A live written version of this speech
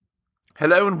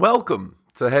Hello and welcome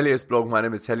to Helios blog. My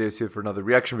name is Helios here for another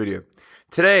reaction video.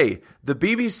 Today, the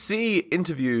BBC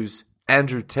interviews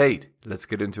Andrew Tate. Let's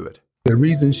get into it. The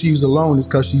reason she's alone is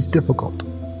because she's difficult.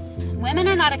 Women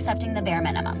are not accepting the bare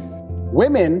minimum.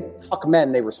 Women fuck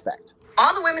men they respect.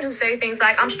 All the women who say things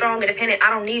like, I'm strong, independent, I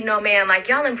don't need no man, like,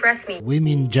 y'all impress me.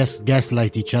 Women just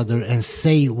gaslight each other and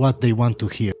say what they want to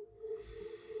hear.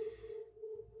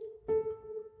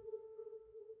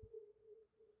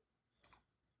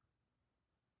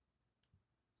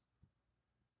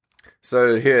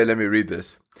 So here, let me read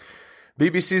this.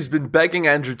 BBC's been begging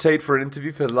Andrew Tate for an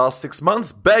interview for the last 6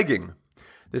 months. Begging!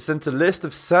 They sent a list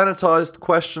of sanitized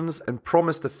questions and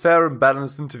promised a fair and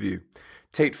balanced interview.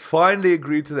 Tate finally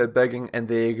agreed to their begging and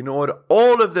they ignored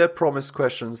all of their promised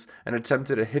questions and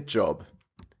attempted a hit job.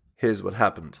 Here's what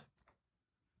happened.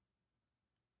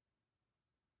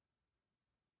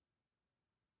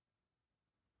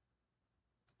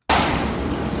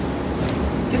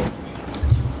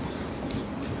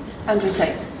 Andrew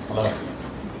Tate. Hello.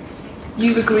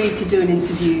 You've agreed to do an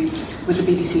interview with the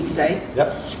BBC today.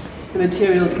 Yep. The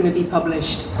material is going to be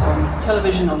published on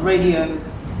television, on radio,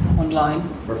 online.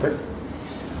 Perfect.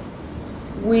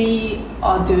 We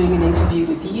are doing an interview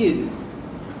with you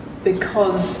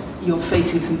because you're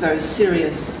facing some very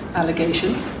serious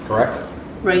allegations. Correct.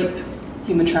 Rape,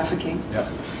 human trafficking. Yep.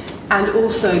 And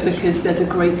also because there's a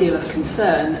great deal of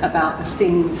concern about the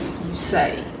things you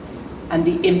say and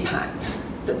the impact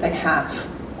that they have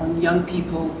on young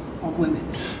people, on women.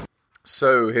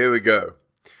 So here we go.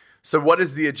 So what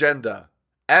is the agenda?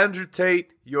 Andrew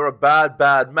Tate, you're a bad,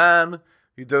 bad man.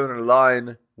 You don't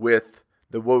align with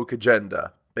the woke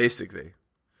agenda, basically.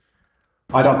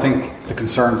 I don't think the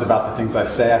concern's about the things I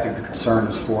say. I think the concern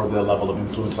is for the level of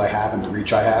influence I have and the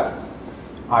reach I have.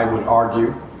 I would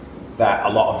argue that a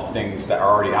lot of the things that are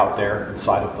already out there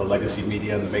inside of the legacy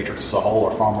media and the matrix as a whole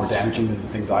are far more damaging than the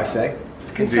things I say.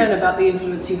 The concern about the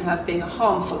influence you have being a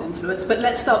harmful influence, but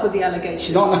let's start with the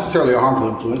allegations. Not necessarily a harmful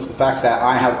influence. The fact that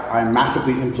I'm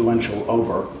massively influential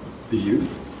over the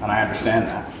youth, and I understand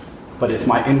that, but it's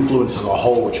my influence as a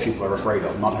whole which people are afraid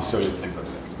of, not necessarily the things I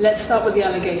say. Let's start with the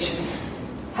allegations.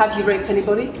 Have you raped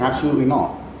anybody? Absolutely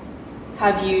not.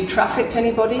 Have you trafficked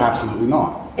anybody? Absolutely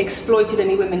not. Exploited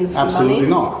any women for money? Absolutely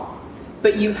not.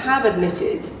 But you have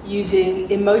admitted using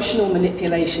emotional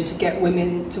manipulation to get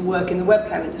women to work in the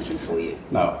webcam industry for you.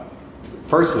 No.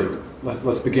 Firstly,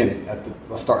 let's begin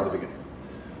let's start at the beginning.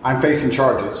 I'm facing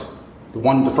charges.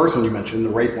 The first one you mentioned,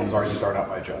 the rape one's already been thrown out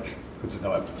by a judge because there's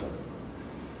no evidence of it.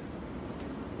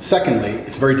 Secondly,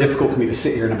 it's very difficult for me to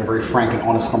sit here and have a very frank and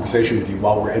honest conversation with you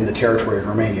while we're in the territory of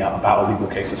Romania about a legal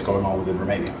case that's going on within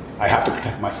Romania. I have to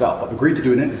protect myself. I've agreed to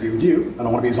do an interview with you, and I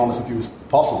want to be as honest with you as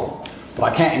possible. But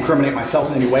I can't incriminate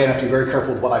myself in any way, and I have to be very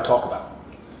careful with what I talk about.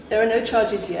 There are no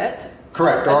charges yet.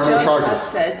 Correct, there are no charges. Has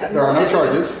said that there are no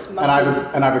charges, and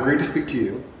I've agreed to speak to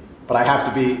you, but I have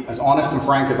to be as honest and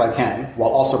frank as I can while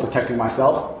also protecting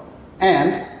myself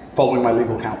and following my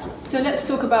legal counsel. So let's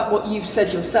talk about what you've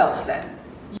said yourself then.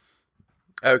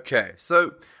 Okay,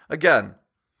 so again,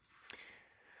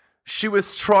 she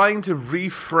was trying to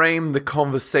reframe the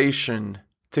conversation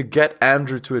to get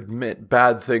Andrew to admit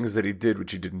bad things that he did,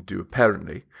 which he didn't do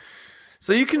apparently.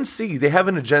 So you can see they have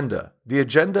an agenda. The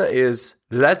agenda is,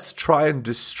 let's try and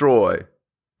destroy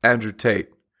Andrew Tate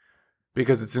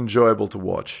because it's enjoyable to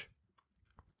watch.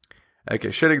 Okay,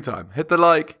 shitting time. Hit the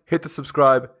like, hit the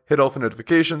subscribe, hit all the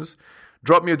notifications.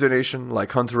 Drop me a donation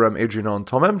like Hunter M, Adriana, and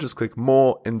Tom M. Just click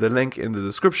more in the link in the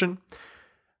description.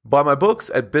 Buy my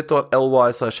books at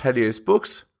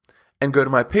bit.ly/HeliosBooks. And go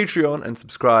to my Patreon and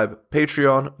subscribe,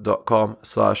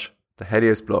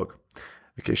 patreon.com/theheliosblog.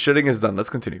 Okay, shitting is done.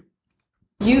 Let's continue.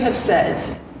 You have said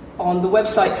on the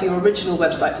website for your original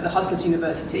website for the Hustlers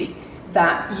University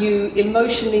that you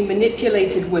emotionally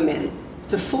manipulated women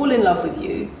to fall in love with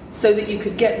you so that you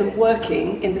could get them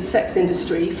working in the sex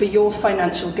industry for your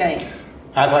financial gain.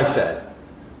 As I said,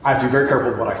 I have to be very careful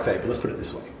with what I say, but let's put it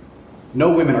this way. No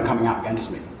women are coming out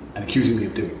against me and accusing me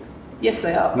of doing it. Yes,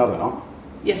 they are. No, they're not.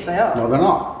 Yes, they are. No, they're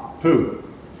not. Who?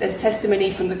 There's testimony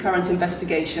from the current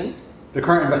investigation. The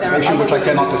current investigation, which I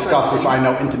cannot discuss, which I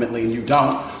know intimately and you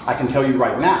don't, I can tell you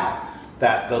right now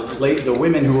that the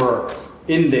women who are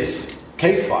in this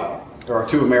case file, there are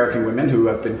 2 American women who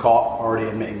have been caught already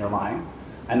admitting they're lying,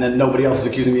 and then nobody else is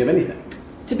accusing me of anything.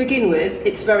 To begin with,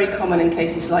 it's very common in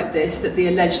cases like this that the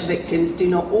alleged victims do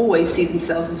not always see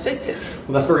themselves as victims.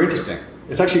 Well, that's very interesting.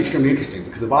 It's actually extremely interesting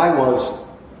because if I was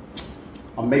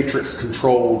a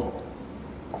matrix-controlled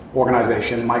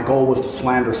organization and my goal was to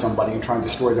slander somebody and try and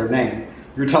destroy their name,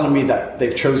 you're telling me that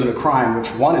they've chosen a crime which,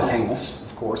 one, is heinous,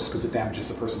 of course, because it damages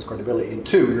the person's credibility, and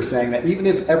 2, you're saying that even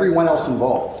if everyone else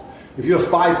involved, If you have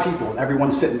 5 people and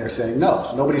everyone's sitting there saying,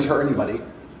 no, nobody's hurt anybody,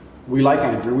 we like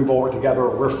Andrew, we've all worked together,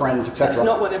 or we're friends, etc. That's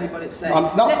not what everybody's saying.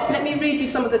 No. Let me read you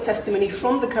some of the testimony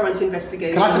from the current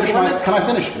investigation. Can I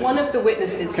finish this? One of the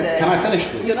witnesses said... Can I finish,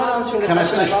 please? You're not answering the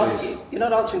question I've asked you. You're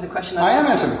not answering the question I've asked you. I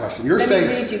am answering the question. Let me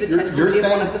read you the testimony of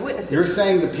one of the witnesses. You're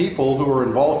saying the people who are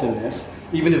involved in this,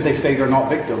 even if they say they're not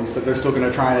victims, that they're still going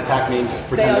to try and attack me and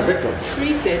pretend they're victims.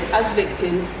 Treated as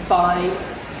victims by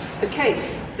the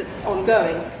case that's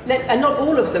ongoing. And not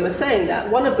all of them are saying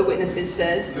that. One of the witnesses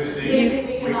says...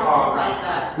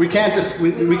 We can't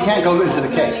go into the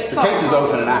case. The case is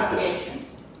open and active.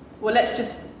 Well, let's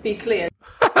just be clear.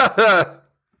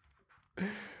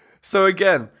 So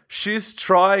again, she's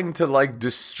trying to like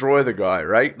destroy the guy,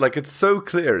 right? Like it's so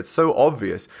clear, it's so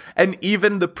obvious. And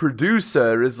even the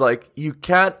producer is like, you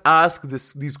can't ask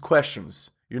these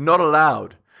questions. You're not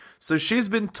allowed. So she's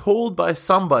been told by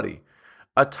somebody,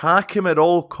 attack him at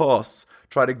all costs,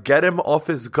 try to get him off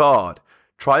his guard,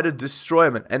 try to destroy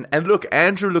him. And look,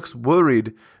 Andrew looks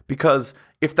worried because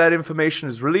if that information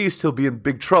is released, he'll be in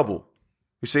big trouble.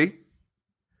 You see?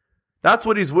 That's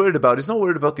what he's worried about. He's not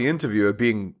worried about the interviewer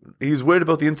being... He's worried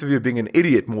about the interviewer being an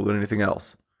idiot more than anything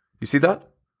else. You see that?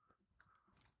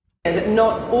 That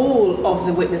not all of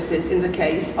the witnesses in the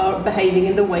case are behaving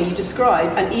in the way you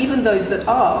describe. And even those that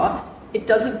are, it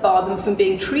doesn't bar them from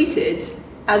being treated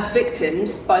as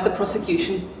victims by the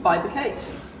prosecution by the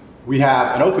case. We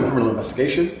have an open criminal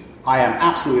investigation. I am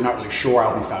absolutely not really sure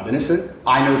I'll be found innocent.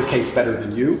 I know the case better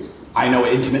than you. I know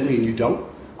it intimately and you don't.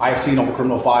 I have seen all the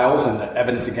criminal files and the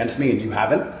evidence against me and you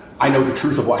haven't. I know the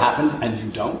truth of what happened and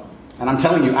you don't. And I'm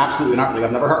telling you absolutely not really,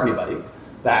 I've never hurt anybody,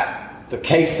 that the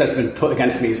case that's been put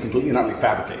against me is completely and utterly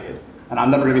fabricated. And I'm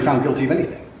never going to be found guilty of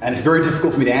anything. And it's very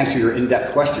difficult for me to answer your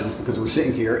in-depth questions because we're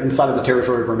sitting here inside of the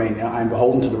territory of Romania. I'm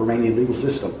beholden to the Romanian legal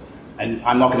system. And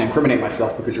I'm not going to incriminate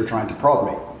myself because you're trying to prod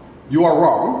me. You are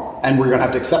wrong, and we're going to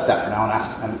have to accept that for now and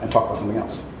ask and talk about something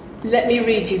else. Let me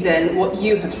read you then what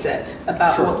you have said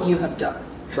about what you have done.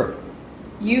 Sure.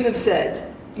 You have said,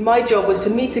 my job was to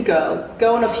meet a girl,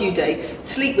 go on a few dates,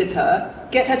 sleep with her,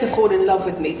 get her to fall in love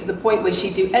with me to the point where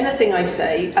she'd do anything I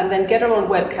say, and then get her on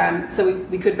webcam so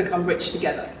we could become rich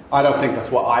together. I don't think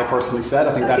that's what I personally said.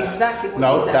 I think that's exactly what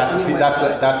you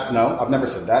said. No, I've never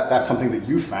said that. That's something that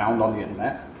you found on the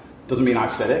internet. Doesn't mean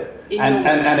I've said it.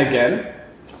 And again,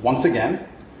 once again,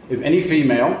 if any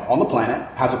female on the planet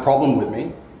has a problem with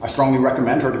me, I strongly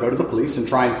recommend her to go to the police and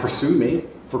try and pursue me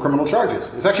for criminal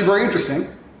charges. It's actually very interesting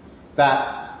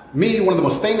that me, one of the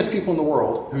most famous people in the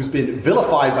world, who's been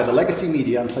vilified by the legacy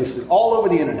media and places all over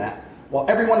the internet, while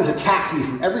everyone has attacked me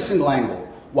from every single angle,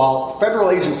 while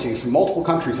federal agencies from multiple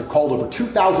countries have called over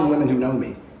 2,000 women who know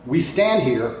me, we stand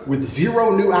here with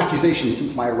 0 new accusations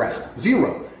since my arrest.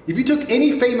 0. If you took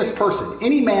any famous person,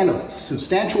 any man of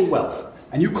substantial wealth,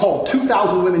 and you called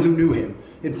 2,000 women who knew him,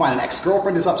 you'd find an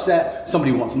ex-girlfriend is upset,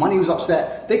 somebody who wants money who's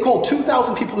upset. They called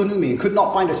 2,000 people who knew me and could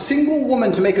not find a single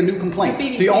woman to make a new complaint.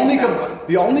 The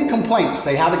only complaints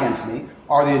they have against me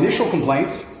are the initial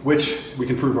complaints, which we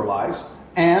can prove are lies,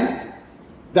 and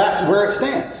that's where it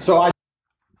stands. So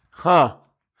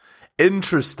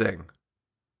Interesting,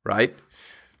 right?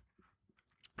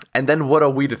 And then what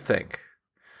are we to think?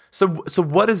 So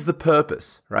what is the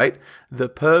purpose, right? The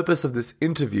purpose of this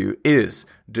interview is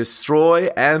destroy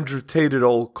Andrew Tate at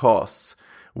all costs.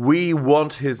 We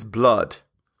want his blood,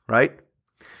 right?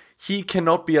 He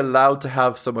cannot be allowed to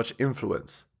have so much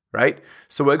influence, right?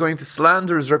 So we're going to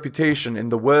slander his reputation in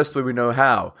the worst way we know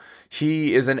how.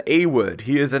 He is an A word.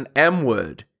 He is an M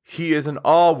word. He is an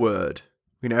R word,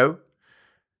 you know?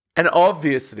 And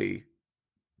obviously,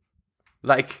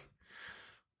 like,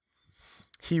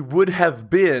 he would have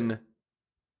been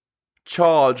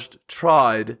charged,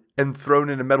 tried, and thrown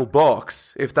in a metal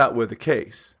box if that were the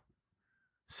case.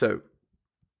 So,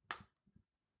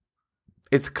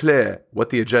 it's clear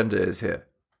what the agenda is here.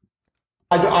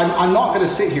 I'm not going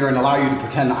to sit here and allow you to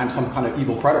pretend that I'm some kind of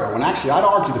evil predator, when actually I'd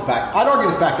argue the fact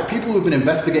that people who've been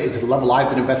investigated to the level I've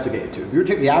been investigated to, if you were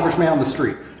to take the average man on the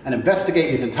street and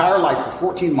investigate his entire life for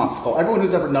 14 months, call everyone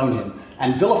who's ever known him,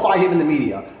 and vilify him in the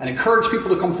media, and encourage people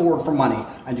to come forward for money,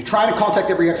 and you try to contact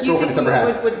every ex-girlfriend that's ever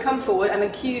had. Would come forward and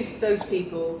accuse those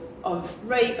people of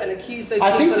rape and accuse those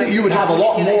people. I think that you would have a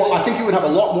lot more. I think you would have a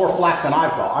lot more flack than I've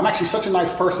got. I'm actually such a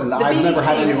nice person that I've never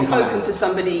had anyone come. The BBC has spoken to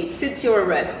somebody since your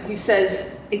arrest who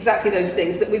says exactly those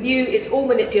things. That with you, it's all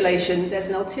manipulation. There's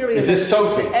an ulterior. Is this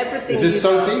Sophie? Everything. Is this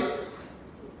Sophie?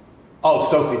 Oh, it's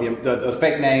Sophie. The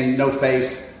fake name, no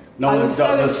face. No,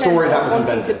 the story that was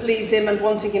invented. Wanting to please him and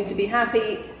wanting him to be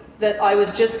happy, that I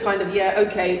was just kind of,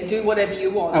 okay, do whatever you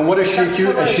want. And what is she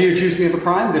accused? Has she accused me of a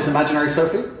crime, this imaginary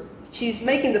Sophie? She's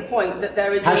making the point that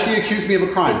there is Has she accused me of a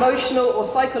crime? emotional or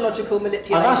psychological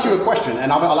manipulation. I've asked you a question,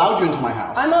 and I've allowed you into my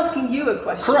house. I'm asking you a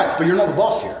question. Correct, but you're not the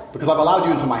boss here, because I've allowed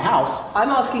you into my house. I'm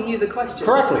asking you the question.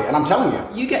 Correctly, and I'm telling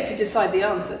you. You get to decide the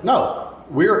answers. No,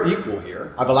 we're equal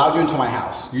here. I've allowed you into my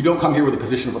house. You don't come here with a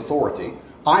position of authority.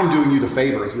 I'm doing you the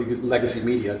favor as legacy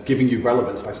media, giving you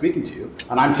relevance by speaking to you.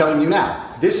 And I'm telling you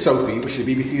now, this Sophie, which the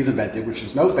BBC has invented, which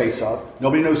there's no face of,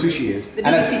 nobody knows who she is. The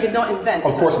BBC did not invent.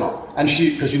 Of course not. And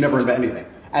because you never invent anything.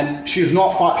 And she's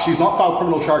not filed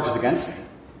criminal charges against me.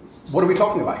 What are we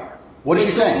talking about here? What is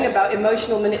she saying? We're talking about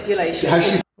emotional manipulation. Has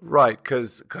she? Right,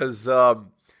 because a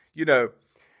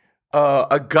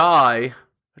guy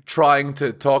trying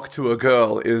to talk to a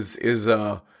girl is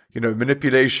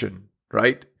manipulation,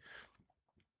 right?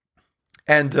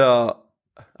 And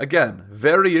again,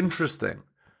 very interesting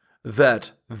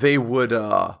that they would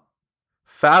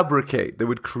they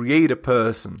would create a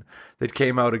person that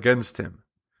came out against him.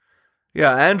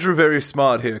 Yeah, Andrew very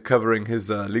smart here, covering his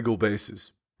legal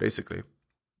bases, basically.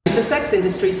 The sex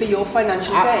industry for your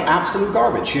financial gain. Absolute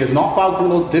garbage. She has not filed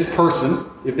criminal. This person,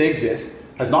 if they exist,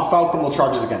 has not filed criminal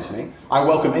charges against me. I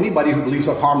welcome anybody who believes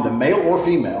I've harmed them, male or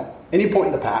female, any point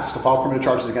in the past, to file criminal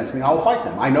charges against me. I will fight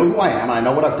them. I know who I am, and I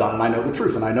know what I've done, and I know the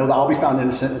truth, and I know that I'll be found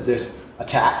innocent of this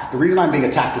attack. The reason I'm being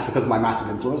attacked is because of my massive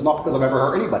influence, not because I've ever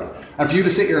hurt anybody. And for you to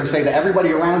sit here and say that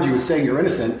everybody around you is saying you're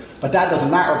innocent, but that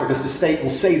doesn't matter because the state will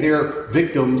say they're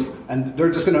victims, and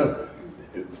they're just going to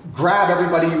grab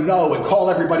everybody you know and call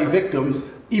everybody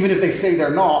victims, even if they say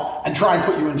they're not, and try and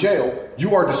put you in jail.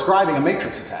 You are describing a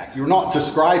matrix attack. You're not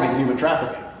describing human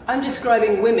trafficking. I'm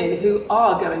describing women who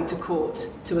are going to court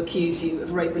to accuse you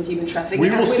of rape and human trafficking. We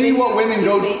will see what women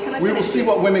go. We will see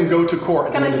what women go to court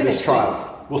at the end of this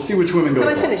trial. We'll see which women go to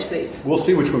court. Can I finish, please? We'll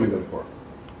see which women go to court.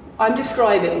 I'm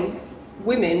describing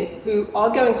women who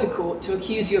are going to court to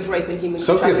accuse you of rape and human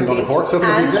trafficking. Sophie hasn't gone to court. Sophie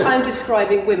doesn't exist. And I'm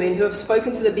describing women who have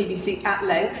spoken to the BBC at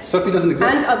length. Sophie doesn't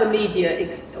exist. And other media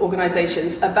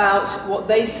organisations about what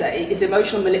they say is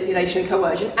emotional manipulation and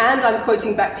coercion. And I'm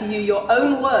quoting back to you your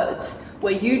own words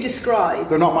where you describe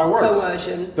they're not my words.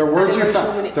 Coercion. They're words you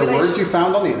found. They're words you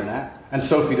found on the internet. And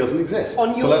Sophie doesn't exist. On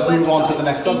your so let's move on to the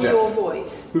next subject. In your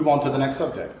voice. Move on to the next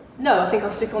subject. No, I think I'll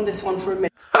stick on this one for a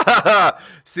minute.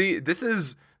 See, this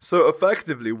is so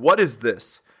effectively. What is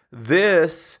this?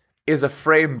 This is a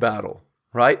frame battle,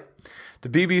 right? The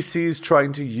BBC is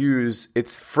trying to use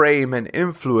its frame and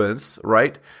influence,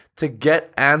 right, to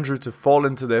get Andrew to fall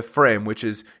into their frame, which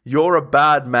is, you're a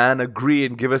bad man, agree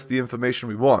and give us the information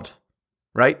we want,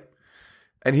 right?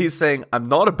 And he's saying, I'm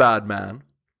not a bad man.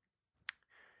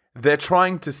 They're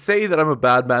trying to say that I'm a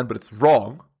bad man, but it's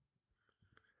wrong.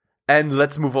 And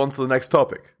let's move on to the next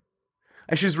topic.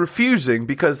 And she's refusing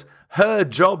because her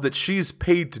job that she's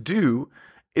paid to do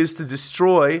is to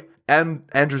destroy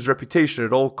Andrew's reputation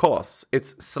at all costs.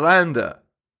 It's slander,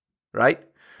 right?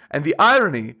 And the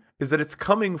irony is that it's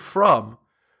coming from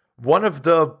one of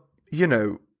the,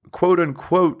 quote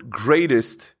unquote,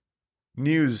 greatest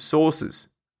news sources.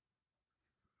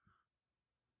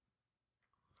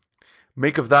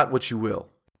 Make of that what you will.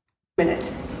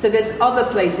 So there's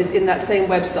other places in that same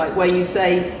website where you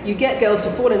say you get girls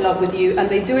to fall in love with you and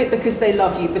they do it because they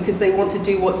love you, because they want to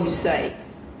do what you say.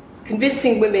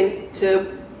 Convincing women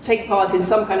to take part in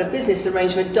some kind of business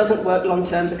arrangement doesn't work long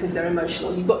term because they're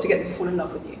emotional. You've got to get them to fall in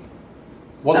love with you.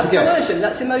 That's coercion,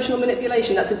 that's emotional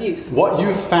manipulation, that's abuse. What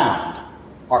you've found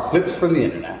are clips from the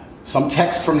internet, some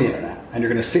text from the internet, and you're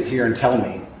going to sit here and tell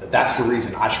me that that's the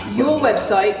reason I should be your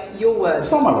website, your words.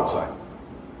 It's not my website.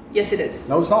 Yes, it is.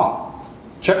 No, it's not.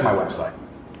 Check my website.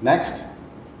 Next.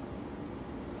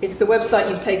 It's the website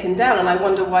you've taken down, and I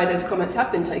wonder why those comments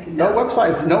have been taken down. No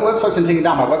website's been taken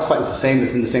down. My website is the same.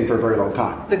 It's been the same for a very long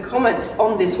time. The comments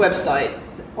on this website,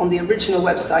 on the original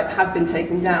website, have been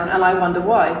taken down, and I wonder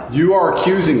why. You are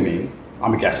accusing me,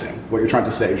 I'm guessing, what you're trying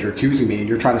to say is you're accusing me, and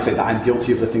you're trying to say that I'm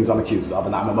guilty of the things I'm accused of,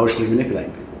 and I'm emotionally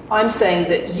manipulating people. I'm saying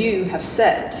that you have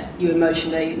said you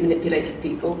emotionally manipulated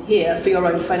people here for your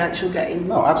own financial gain.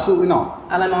 No, absolutely not.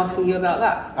 And I'm asking you about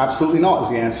that. Absolutely not is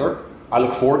the answer. I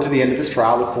look forward to the end of this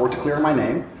trial. I look forward to clearing my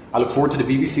name. I look forward to the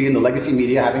BBC and the legacy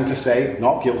media having to say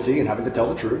not guilty and having to tell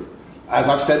the truth. As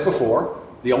I've said before,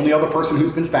 the only other person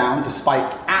who's been found, despite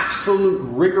absolute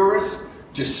rigorous,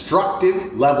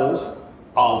 destructive levels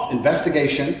of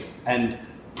investigation and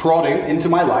prodding into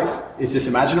my life, is this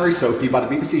imaginary Sophie by the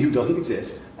BBC who doesn't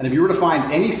exist. And if you were to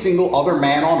find any single other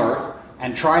man on earth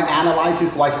and try and analyze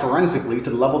his life forensically to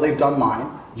the level they've done mine,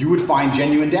 you would find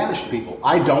genuine damage to people.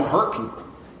 I don't hurt people.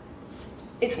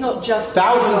 It's not just...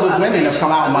 Thousands of women have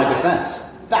come out in my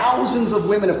defense. Thousands of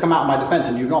women have come out in my defense,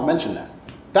 and you've not mentioned that.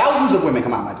 Thousands of women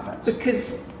come out in my defense.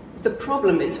 Because The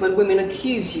problem is when women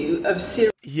accuse you of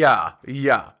serious.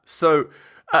 Yeah. So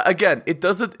again, it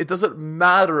doesn't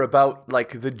matter about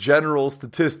like the general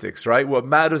statistics, right? What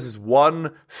matters is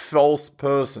one false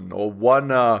person or one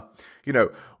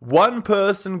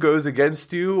person goes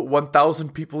against you,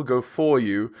 1,000 people go for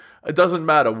you. It doesn't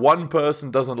matter. One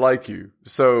person doesn't like you,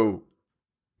 so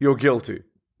you're guilty.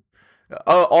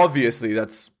 Obviously,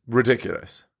 that's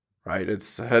ridiculous, right?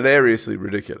 It's hilariously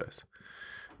ridiculous.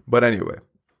 But anyway.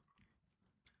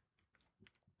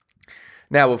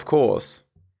 Now, of course,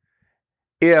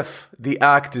 if the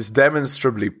act is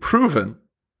demonstrably proven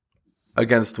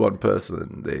against one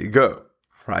person, there you go,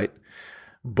 right?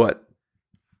 But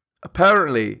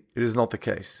apparently, it is not the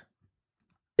case.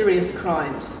 Serious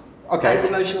crimes. Okay, and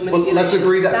emotional but manipulation. let's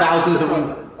agree that That's thousands the of problem.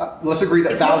 women. Let's agree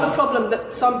that It's thousands. not the problem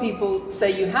that some people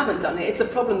say you haven't done it. It's a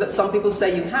problem that some people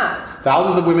say you have.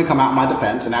 Thousands of women come out in my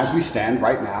defense, and as we stand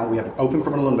right now, we have an open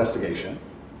criminal investigation.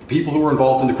 The people who are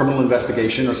involved in the criminal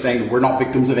investigation are saying that we're not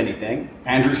victims of anything.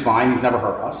 Andrew's fine, he's never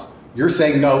hurt us. You're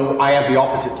saying, no, I have the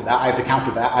opposite to that. I have to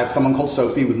counter that. I have someone called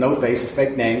Sophie with no face, a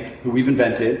fake name, who we've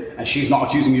invented, and she's not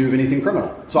accusing you of anything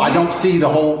criminal. So I don't see the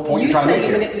whole point you're trying to make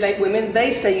here. You say you manipulate women,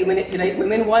 they say you manipulate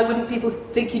women. Why wouldn't people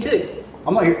think you do?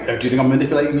 I'm not here. Do you think I'm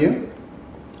manipulating you?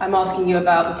 I'm asking you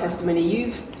about the testimony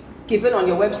you've given on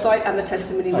your website and the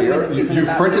testimony women have given You've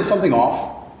about printed you. something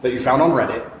off that you found on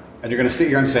Reddit, and you're going to sit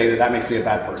here and say that that makes me a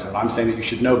bad person. I'm saying that you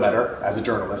should know better as a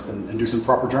journalist and do some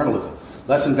proper journalism.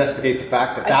 Let's investigate the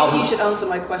fact that I thousands... think you should answer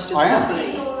my questions I am.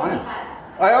 properly.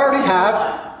 I already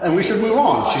have, and we should move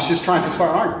on. She's just trying to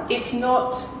start an argument. It's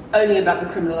not only about the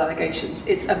criminal allegations.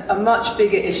 It's a much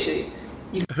bigger issue.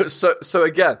 So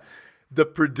again, the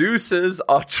producers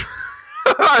are...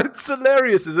 It's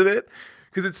hilarious, isn't it?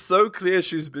 Because it's so clear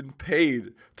she's been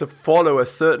paid to follow a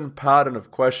certain pattern of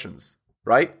questions,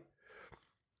 right?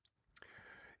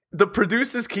 The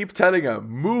producers keep telling her,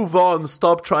 move on,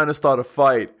 stop trying to start a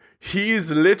fight. He's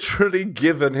literally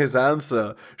given his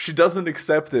answer. She doesn't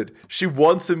accept it. She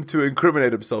wants him to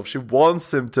incriminate himself. She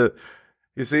wants him to,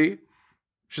 you see?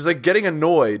 She's like getting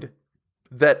annoyed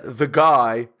that the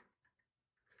guy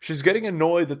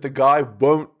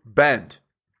won't bend,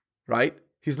 right?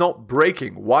 He's not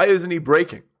breaking. Why isn't he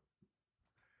breaking?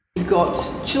 You've got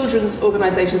children's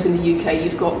organisations in the UK,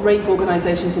 you've got rape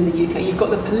organisations in the UK, you've got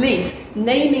the police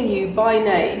naming you by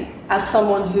name as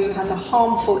someone who has a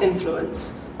harmful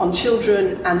influence on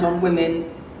children and on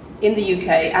women in the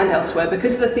UK and elsewhere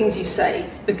because of the things you say,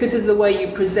 because of the way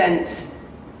you present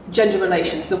gender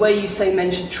relations, the way you say men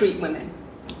should treat women.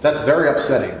 That's very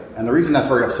upsetting. And the reason that's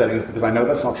very upsetting is because I know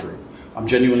that's not true. I'm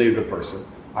genuinely a good person.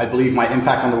 I believe my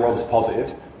impact on the world is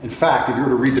positive. In fact, if you were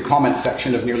to read the comment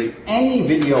section of nearly any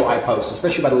video I post,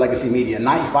 especially by the legacy media,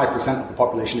 95% of the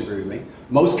population agree with me.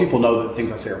 Most people know that the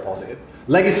things I say are positive.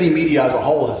 Legacy media as a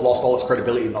whole has lost all its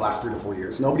credibility in the last 3 to 4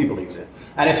 years. Nobody believes it.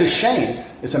 And it's a shame,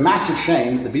 it's a massive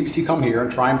shame that the BBC come here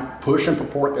and try and push and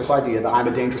purport this idea that I'm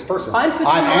a dangerous person. I'm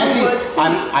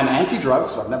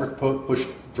anti-drugs. I've never pushed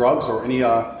drugs or any...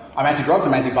 I'm anti-drugs.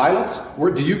 I'm anti-violence.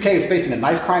 The UK is facing a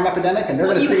knife crime epidemic, and they're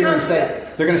going to sit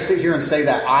here and say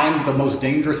that I'm the most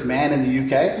dangerous man in the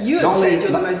UK. You have said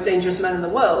you're the most dangerous man in the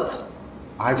world.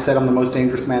 I've said I'm the most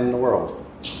dangerous man in the world.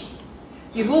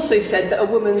 You've also said that a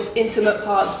woman's intimate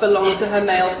parts belong to her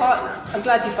male partner. I'm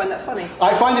glad you find that funny.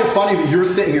 I find it funny that you're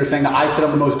sitting here saying that I've said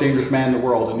I'm the most dangerous man in the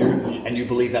world, and you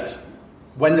believe that's.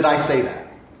 When did I say that?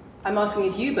 I'm asking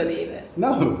if you believe it.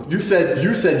 No, you said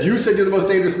you're the most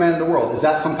dangerous man in the world. Is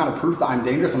that some kind of proof that I'm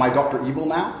dangerous? Am I Dr. Evil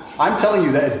now? I'm telling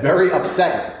you that it's very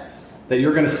upsetting that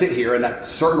you're going to sit here and that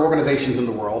certain organizations in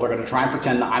the world are going to try and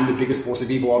pretend that I'm the biggest force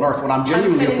of evil on earth when I'm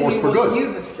genuinely a force for good.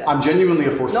 You have said. I'm genuinely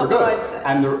a force for Not good. what I've said.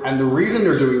 And the reason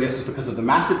they're doing this is because of the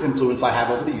massive influence I have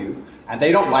over the youth, and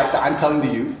they don't like that I'm telling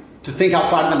the youth to think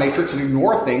outside of the matrix and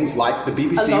ignore things like the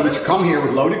BBC, which come here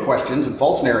with loaded questions and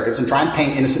false narratives and try and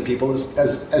paint innocent people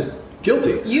as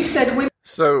guilty. You've said women.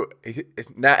 So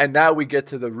now we get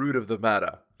to the root of the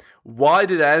matter. Why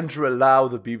did Andrew allow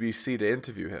the BBC to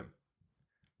interview him?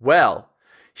 Well,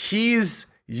 he's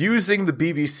using the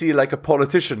BBC like a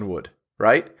politician would,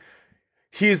 right?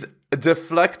 He's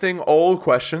deflecting all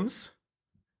questions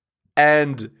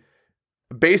and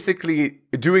basically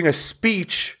doing a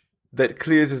speech that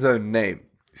clears his own name.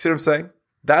 You see what I'm saying?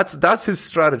 That's his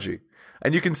strategy.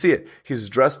 And you can see it. He's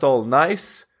dressed all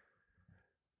nice,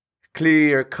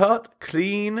 clear cut,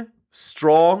 clean,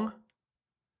 strong.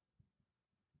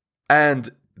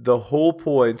 And the whole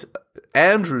point,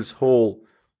 Andrew's whole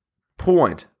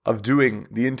point of doing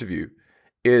the interview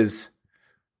is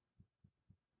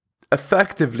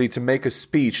effectively to make a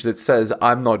speech that says,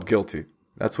 I'm not guilty.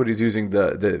 That's what he's using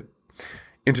the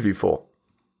interview for.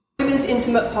 Women women's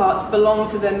intimate parts belong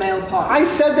to their male partner. I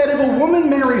said that if a woman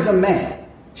marries a man,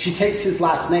 she takes his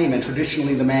last name and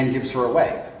traditionally the man gives her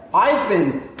away. I've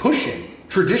been pushing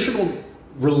traditional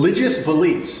religious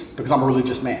beliefs, because I'm a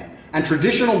religious man, and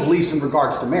traditional beliefs in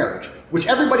regards to marriage, which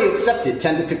everybody accepted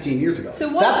 10 to 15 years ago. So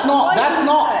that's not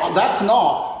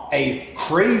a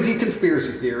crazy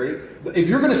conspiracy theory. If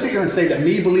you're going to sit here and say that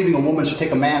me believing a woman should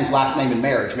take a man's last name in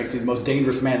marriage makes me the most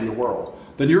dangerous man in the world,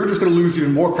 then you're just going to lose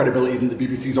even more credibility than the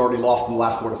BBC's already lost in the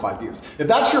last 4 to 5 years. If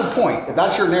that's your point, if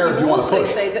that's your narrative you want to push,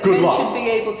 say that good men luck. should be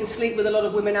able to sleep with a lot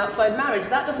of women outside marriage.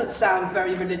 That doesn't sound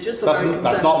very religious or very conservative.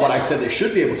 That's not what I said they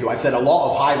should be able to. I said a lot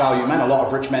of high-value men, a lot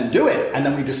of rich men do it. And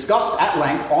then we discussed at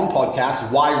length on podcasts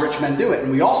why rich men do it.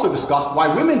 And we also discussed why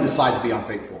women decide to be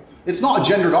unfaithful. It's not a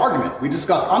gendered argument. We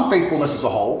discussed unfaithfulness as a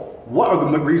whole. What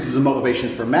are the reasons and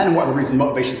motivations for men, and what are the reasons and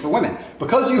motivations for women?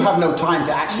 Because you have no time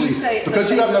to actually,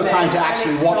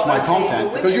 watch my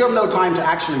content, because you have no time to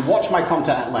actually watch my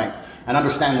content at length and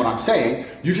understand what I'm saying,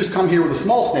 you just come here with a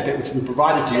small snippet which has been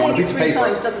provided to you on a piece of paper. Saying it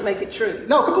 3 times doesn't make it true.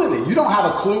 No, completely. You don't have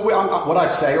a clue what I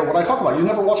say or what I talk about. You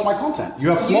never watch my content. You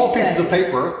have small pieces of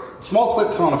paper, small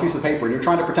clips on a piece of paper, and you're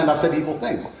trying to pretend I've said evil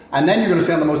things. And then you're going to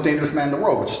say I'm the most dangerous man in the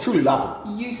world, which is truly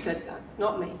laughable. You said that,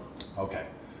 not me. Okay.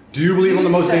 Do you believe I'm the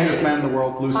most dangerous man in the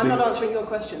world, Lucy? I'm not answering your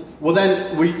questions. Well,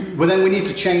 then we need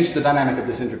to change the dynamic of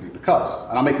this interview because,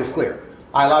 and I'll make this clear,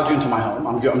 I allowed you into my home.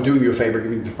 I'm doing you a favor,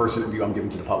 giving you the first interview I'm giving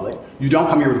to the public. You don't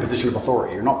come here with a position of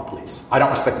authority. You're not the police. I don't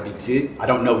respect the BBC. I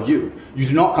don't know you. You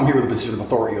do not come here with a position of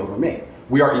authority over me.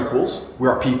 We are equals. We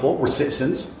are people. We're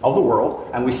citizens of the world,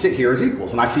 and we sit here as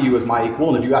equals. And I see you as my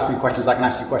equal, and if you ask me questions, I can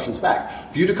ask you questions back.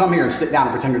 For you to come here and sit down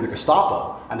and pretend you're the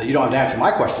Gestapo and that you don't have to answer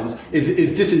my questions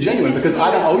is disingenuous because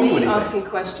I don't owe you anything. Asking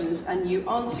questions and you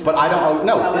answer. But I don't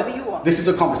owe however you want. This is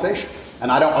a conversation, and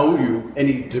I don't owe you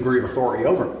any degree of authority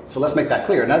over me. So let's make that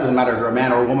clear. And that doesn't matter if you're a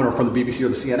man or a woman or from the BBC or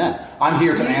the CNN. I'm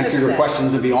here to answer your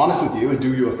questions and be honest with you and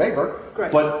do you a favor.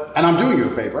 Great. And I'm doing you a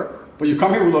favor. But you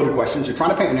come here with loaded questions. You're trying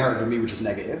to paint a narrative of me which is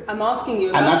negative. I'm asking you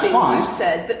about things you've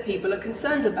said that people are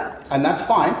concerned about. And that's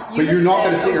fine. But you're not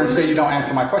going to sit here and say you don't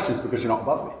answer my questions because you're not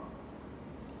above me.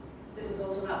 This is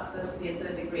also not supposed to be a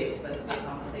third degree. It's supposed to be a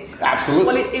conversation. Absolutely.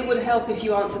 Well, it would help if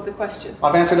you answered the question.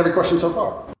 I've answered every question so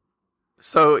far.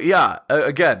 So, yeah,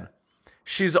 again,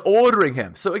 she's ordering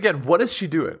him. So, again, what is she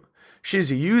doing?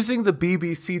 She's using the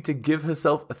BBC to give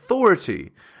herself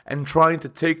authority and trying to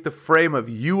take the frame of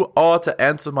you are to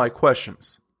answer my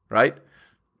questions, right?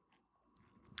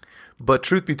 But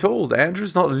truth be told,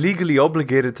 Andrew's not legally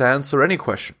obligated to answer any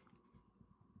question.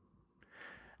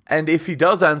 And if he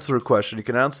does answer a question, he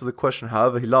can answer the question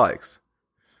however he likes.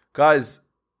 Guys,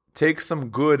 take some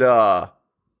good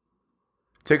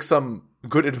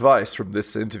advice from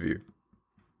this interview.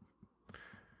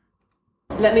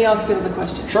 Let me ask you another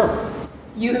question. Sure.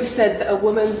 You have said that a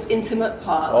woman's intimate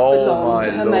parts belong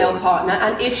to her male partner,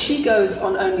 and if she goes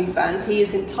on OnlyFans, he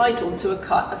is entitled to a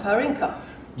cut of her income.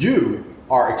 You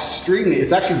are it's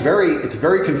very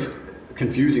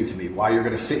confusing to me why you're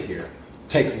going to sit here,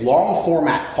 take long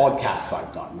format podcasts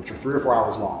I've done, which are 3 or 4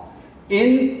 hours long,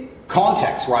 in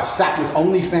context where I've sat with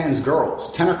OnlyFans girls,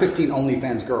 10 or 15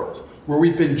 OnlyFans girls, where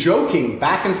we've been joking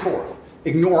back and forth,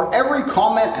 ignore every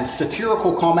comment and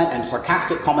satirical comment and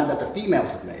sarcastic comment that the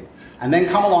females have made, and then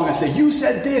come along and say, you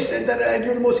said this, and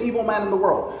you're the most evil man in the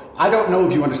world. I don't know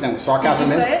if you understand what sarcasm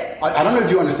is. I don't know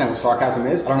if you understand what sarcasm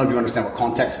is. I don't know if you understand what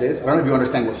context is. I don't know if you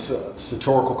understand what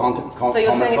satirical comments are. So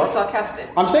you're saying it was sarcastic?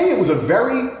 I'm saying it was a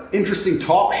very interesting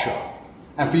talk show.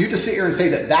 And for you to sit here and say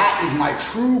that that is my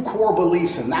true core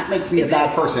beliefs and that makes me a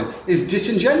bad person is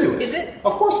disingenuous. Is it?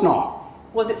 Of course not.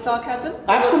 Was it sarcasm?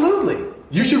 Absolutely.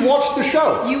 You should watch the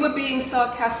show. You were being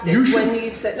sarcastic when you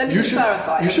said... Let me just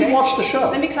clarify. You should watch the show.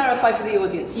 Let me clarify for the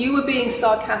audience. You were being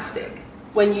sarcastic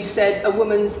when you said a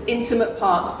woman's intimate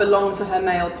parts belong to her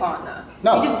male partner.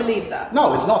 No. You didn't believe that.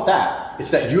 No, it's not that.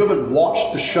 It's that you haven't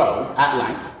watched the show at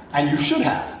length, and you should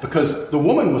have, because the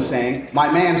woman was saying, my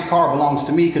man's car belongs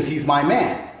to me because he's my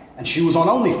man. And she was on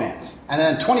OnlyFans. And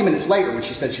then 20 minutes later, when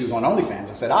she said she was on OnlyFans,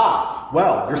 I said,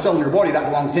 well, you're selling your body, that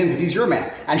belongs to him because he's your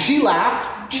man. And she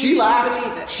laughed. She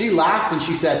laughed and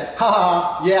she said,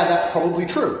 yeah, that's probably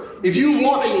true. If you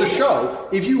watch the show,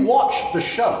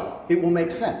 it will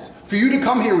make sense. For you to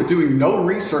come here with doing no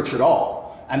research at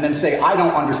all and then say, I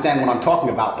don't understand what I'm talking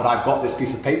about, but I've got this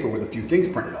piece of paper with a few things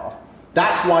printed off,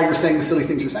 that's why you're saying the silly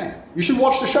things you're saying. You should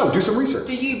watch the show, do some research.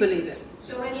 Do you believe it?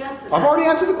 I've already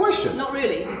answered the question. Not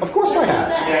really. Of course I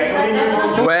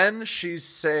have. When she's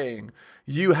saying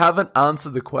you haven't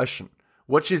answered the question,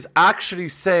 what she's actually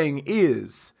saying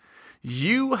is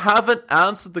you haven't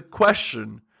answered the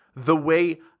question the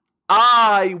way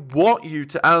I want you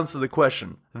to answer the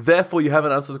question. Therefore, you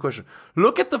haven't answered the question.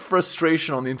 Look at the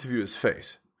frustration on the interviewer's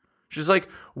face. She's like,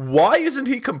 why isn't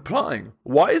he complying?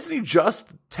 Why isn't he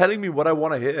just telling me what I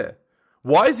want to hear?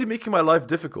 Why is he making my life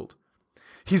difficult?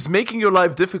 He's making your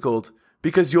life difficult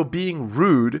because you're being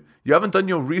rude, you haven't done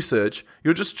your research,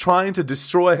 you're just trying to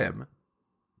destroy him.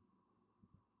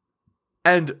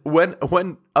 And when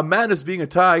a man is being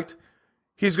attacked,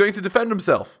 he's going to defend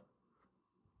himself.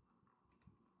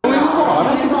 I've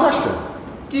answered the question.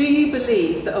 Do you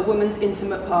believe that a woman's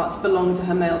intimate parts belong to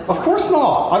her male partner? Of course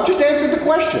not. I've just answered the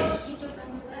question. You just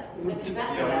answered that. You said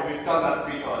exactly that. We've done that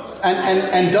 3 times.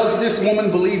 And does this woman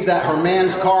believe that her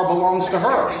man's car belongs to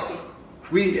her?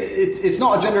 It's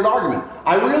not a gendered argument.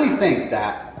 I really think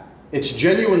that it's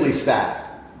genuinely sad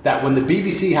that when the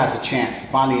BBC has a chance to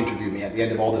finally interview me at the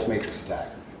end of all this Matrix attack,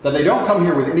 that they don't come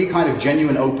here with any kind of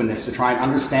genuine openness to try and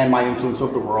understand my influence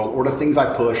over the world or the things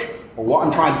I push or what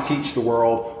I'm trying to teach the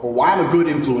world or why I'm a good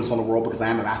influence on the world, because I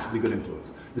am a massively good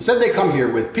influence. Instead, they come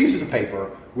here with pieces of paper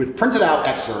with printed out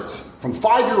excerpts from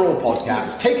 5-year-old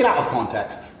podcasts, taken out of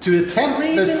context, to attempt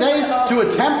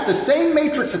the same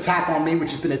Matrix attack on me,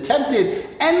 which has been attempted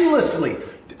endlessly.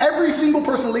 Every single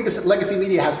person in Legacy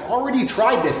Media has already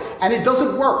tried this, and it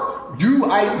doesn't work.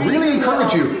 I really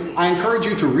encourage you. I encourage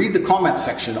you to read the comment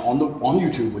section on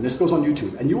YouTube when this goes on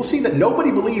YouTube, and you will see that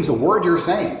nobody believes a word you're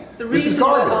saying. The reason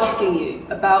I'm asking you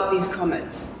about these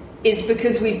comments is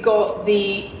because we've got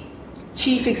the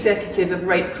chief executive of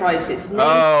Rape Crisis.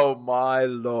 Oh my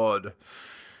lord!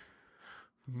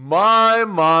 My.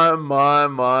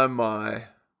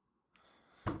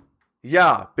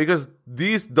 Yeah, because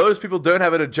those people don't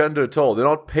have an agenda at all. They're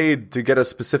not paid to get a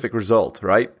specific result,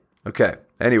 right? Okay,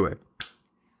 anyway.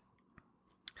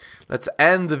 Let's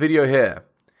end the video here.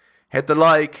 Hit the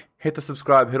like, hit the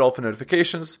subscribe, hit all for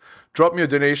notifications. Drop me a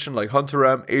donation like Hunter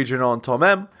M, Adrian on, Tom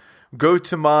M. Go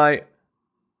to my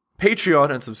Patreon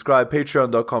and subscribe,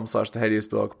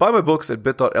 patreon.com/theheliosblog. Buy my books at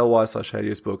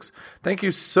bit.ly/heliosbooks. Thank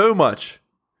you so much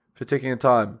for taking the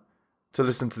time to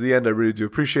listen to the end. I really do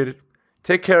appreciate it.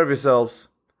 Take care of yourselves,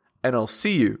 and I'll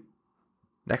see you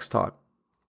next time.